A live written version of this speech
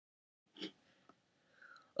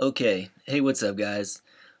Okay, hey, what's up, guys?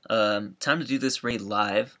 Time to do this raid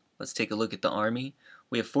live. Let's take a look at the army.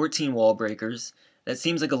 We have 14 wall breakers. That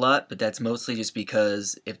seems like a lot, but that's mostly just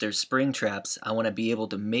because if there's spring traps, I want to be able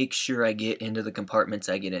to make sure I get into the compartments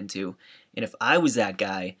I get into. And if I was that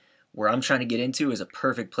guy, where I'm trying to get into is a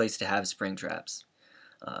perfect place to have spring traps.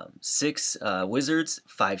 6 wizards,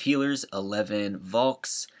 5 healers, 11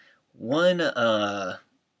 Valks, 1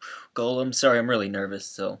 golem. Sorry, I'm really nervous,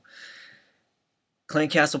 so... Clan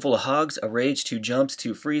castle full of hogs, a rage, 2 jumps,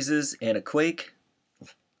 2 freezes, and a quake.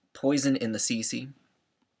 Poison in the CC.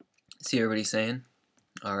 See what everybody's saying?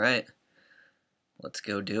 Alright. Let's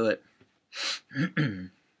go do it.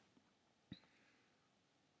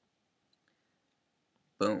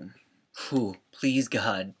 Boom. Whew. Please,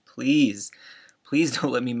 God. Please. Please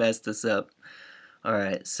don't let me mess this up.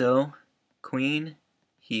 Alright, so queen,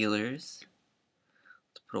 healers.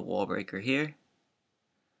 Let's put a wall breaker here.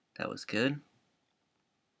 That was good.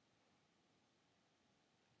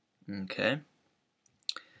 Okay.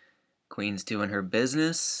 Queen's doing her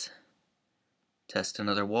business. Test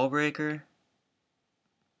another wall breaker.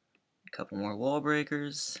 A couple more wall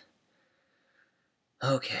breakers.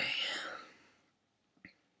 Okay.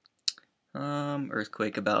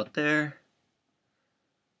 Earthquake about there.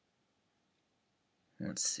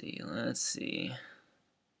 Let's see.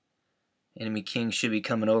 Enemy king should be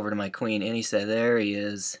coming over to my queen. And he said, there he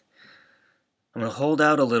is. I'm going to hold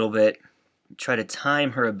out a little bit. Try to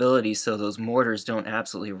time her ability so those mortars don't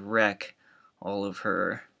absolutely wreck all of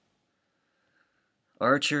her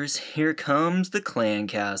archers. Here comes the clan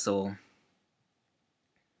castle.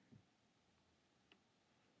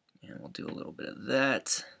 And we'll do a little bit of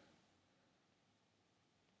that.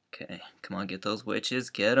 Okay, come on, get those witches.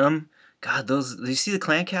 Get them. God, those... Did you see the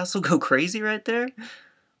clan castle go crazy right there?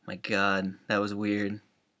 My God, that was weird.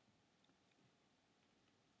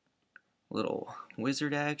 Little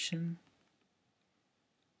wizard action.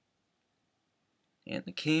 And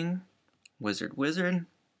the king. Wizard. Let's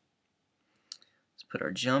put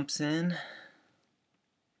our jumps in.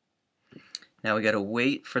 Now we gotta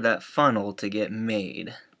wait for that funnel to get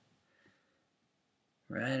made.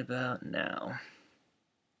 Right about now.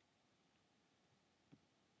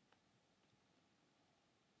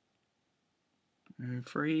 And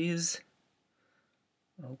freeze.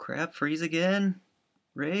 Oh crap, freeze again.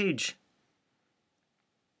 Rage.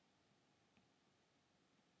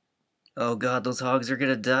 Oh God, those hogs are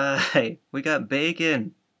gonna die. We got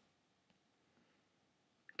bacon.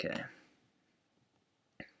 Okay.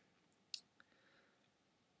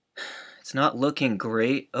 It's not looking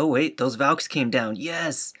great. Oh wait, those Valks came down.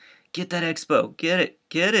 Yes! Get that expo. Get it.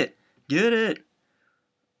 Get it. Get it.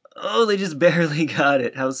 Oh, they just barely got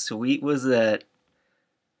it. How sweet was that?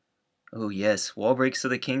 Oh yes, wall break so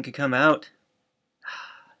the king could come out.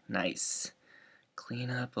 Nice. Clean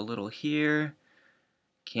up a little here.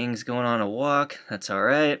 King's going on a walk. That's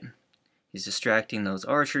alright. He's distracting those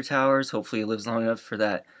archer towers. Hopefully he lives long enough for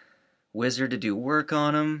that wizard to do work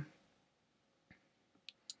on him.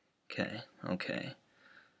 Okay.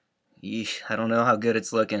 Yeesh, I don't know how good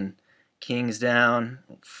it's looking. King's down.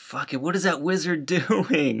 Fuck it, what is that wizard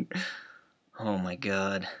doing? Oh my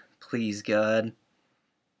God. Please, God.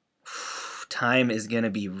 Time is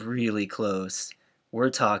gonna be really close.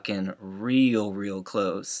 We're talking real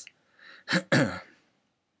close.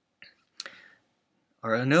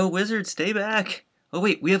 Or no, wizard, stay back. Oh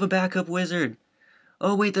wait, we have a backup wizard.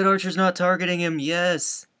 Oh wait, that archer's not targeting him.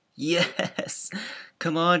 Yes.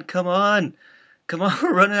 Come on.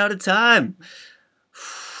 We're running out of time.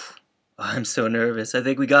 I'm so nervous. I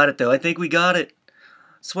think we got it though. I think we got it.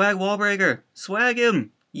 Swag wallbreaker. Swag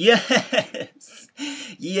him. Yes.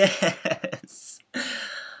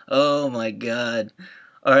 Oh my God.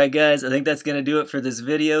 Alright guys, I think that's going to do it for this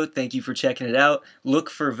video. Thank you for checking it out. Look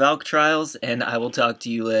for Valk trials, and I will talk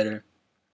to you later.